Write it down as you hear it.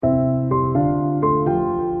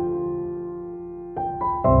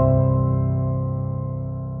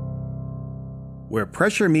Where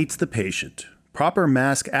pressure meets the patient, proper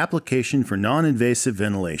mask application for non-invasive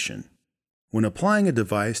ventilation. When applying a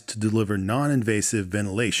device to deliver non-invasive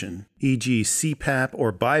ventilation, e.g. CPAP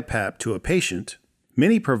or BiPAP to a patient,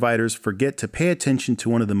 many providers forget to pay attention to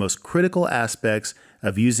one of the most critical aspects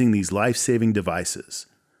of using these life-saving devices: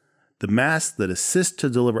 the mask that assists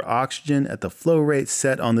to deliver oxygen at the flow rate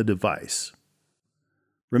set on the device.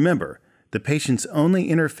 Remember, the patient's only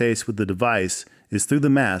interface with the device is through the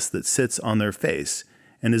mask that sits on their face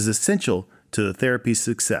and is essential to the therapy's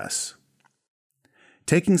success.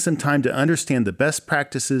 Taking some time to understand the best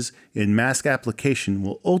practices in mask application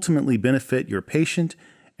will ultimately benefit your patient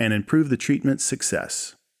and improve the treatment's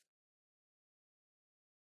success.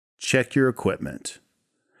 Check your equipment.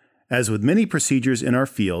 As with many procedures in our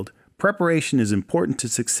field, preparation is important to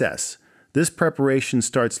success. This preparation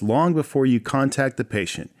starts long before you contact the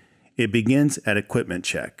patient. It begins at equipment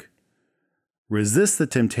check. Resist the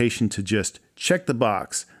temptation to just check the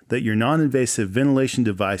box that your non-invasive ventilation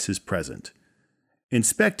device is present.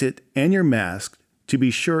 Inspect it and your mask to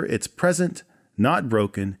be sure it's present, not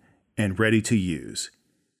broken, and ready to use.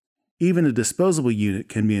 Even a disposable unit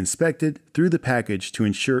can be inspected through the package to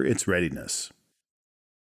ensure its readiness.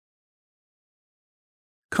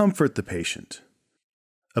 Comfort the patient.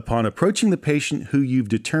 Upon approaching the patient who you've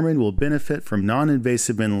determined will benefit from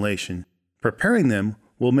non-invasive ventilation, preparing them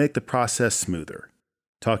will make the process smoother.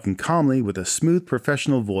 Talking calmly with a smooth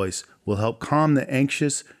professional voice will help calm the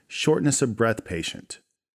anxious, shortness of breath patient.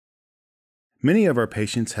 Many of our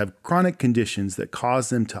patients have chronic conditions that cause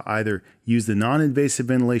them to either use the non-invasive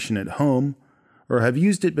ventilation at home or have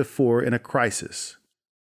used it before in a crisis.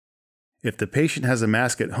 If the patient has a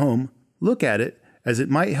mask at home, look at it, as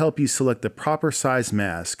it might help you select the proper size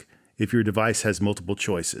mask if your device has multiple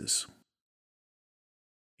choices.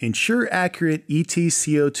 Ensure accurate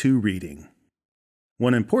EtCO2 reading.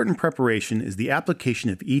 One important preparation is the application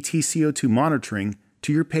of EtCO2 monitoring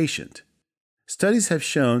to your patient. Studies have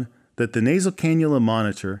shown that the nasal cannula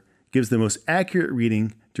monitor gives the most accurate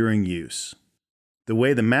reading during use. The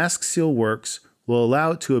way the mask seal works will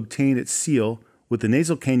allow it to obtain its seal with the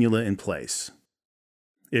nasal cannula in place.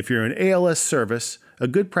 If you're an ALS service, a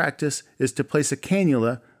good practice is to place a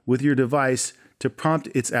cannula with your device to prompt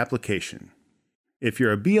its application. If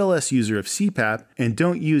you're a BLS user of CPAP and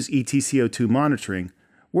don't use EtCO2 monitoring,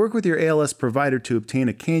 work with your ALS provider to obtain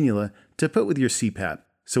a cannula to put with your CPAP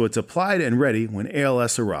so it's applied and ready when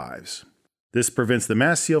ALS arrives. This prevents the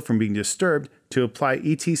mask seal from being disturbed to apply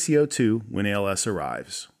EtCO2 when ALS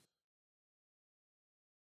arrives.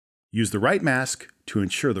 Use the right mask to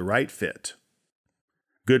ensure the right fit.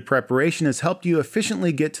 Good preparation has helped you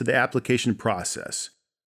efficiently get to the application process.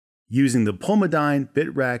 Using the Pulmodine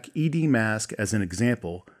BitRack ED mask as an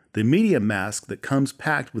example, the medium mask that comes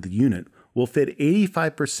packed with the unit will fit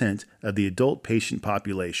 85% of the adult patient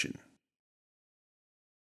population.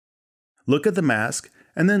 Look at the mask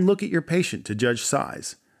and then look at your patient to judge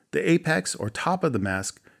size. The apex or top of the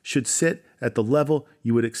mask should sit at the level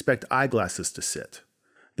you would expect eyeglasses to sit.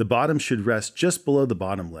 The bottom should rest just below the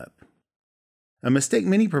bottom lip. A mistake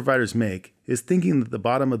many providers make is thinking that the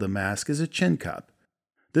bottom of the mask is a chin cup.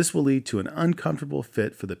 This will lead to an uncomfortable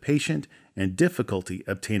fit for the patient and difficulty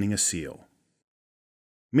obtaining a seal.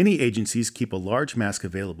 Many agencies keep a large mask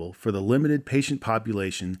available for the limited patient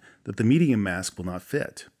population that the medium mask will not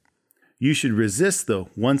fit. You should resist the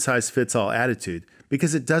one-size-fits-all attitude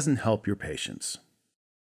because it doesn't help your patients.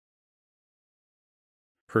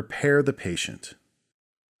 Prepare the patient.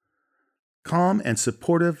 Calm and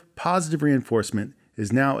supportive, positive reinforcement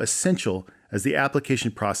is now essential as the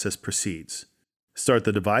application process proceeds. Start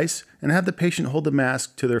the device and have the patient hold the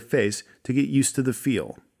mask to their face to get used to the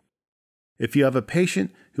feel. If you have a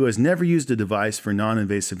patient who has never used a device for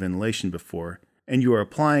non-invasive ventilation before and you are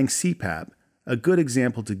applying CPAP, a good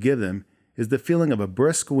example to give them is the feeling of a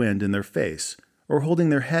brisk wind in their face or holding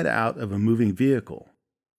their head out of a moving vehicle.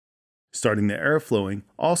 Starting the air flowing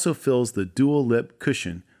also fills the dual lip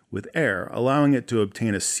cushion with air, allowing it to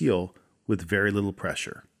obtain a seal with very little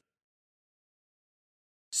pressure.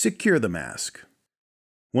 Secure the mask.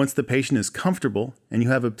 Once the patient is comfortable and you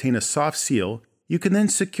have obtained a soft seal, you can then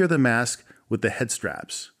secure the mask with the head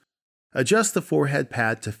straps. Adjust the forehead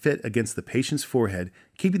pad to fit against the patient's forehead,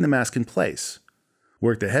 keeping the mask in place.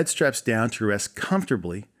 Work the head straps down to rest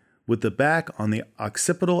comfortably with the back on the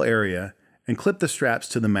occipital area and clip the straps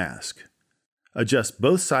to the mask. Adjust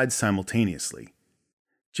both sides simultaneously.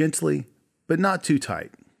 Gently, but not too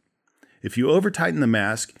tight. If you over-tighten the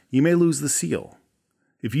mask, you may lose the seal.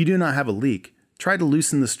 If you do not have a leak, try to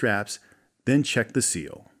loosen the straps, then check the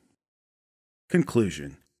seal.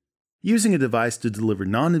 Conclusion. Using a device to deliver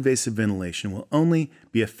non-invasive ventilation will only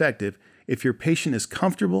be effective if your patient is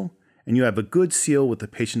comfortable and you have a good seal with the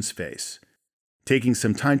patient's face. Taking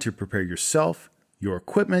some time to prepare yourself, your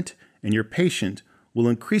equipment, and your patient will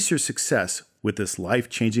increase your success with this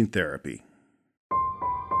life-changing therapy.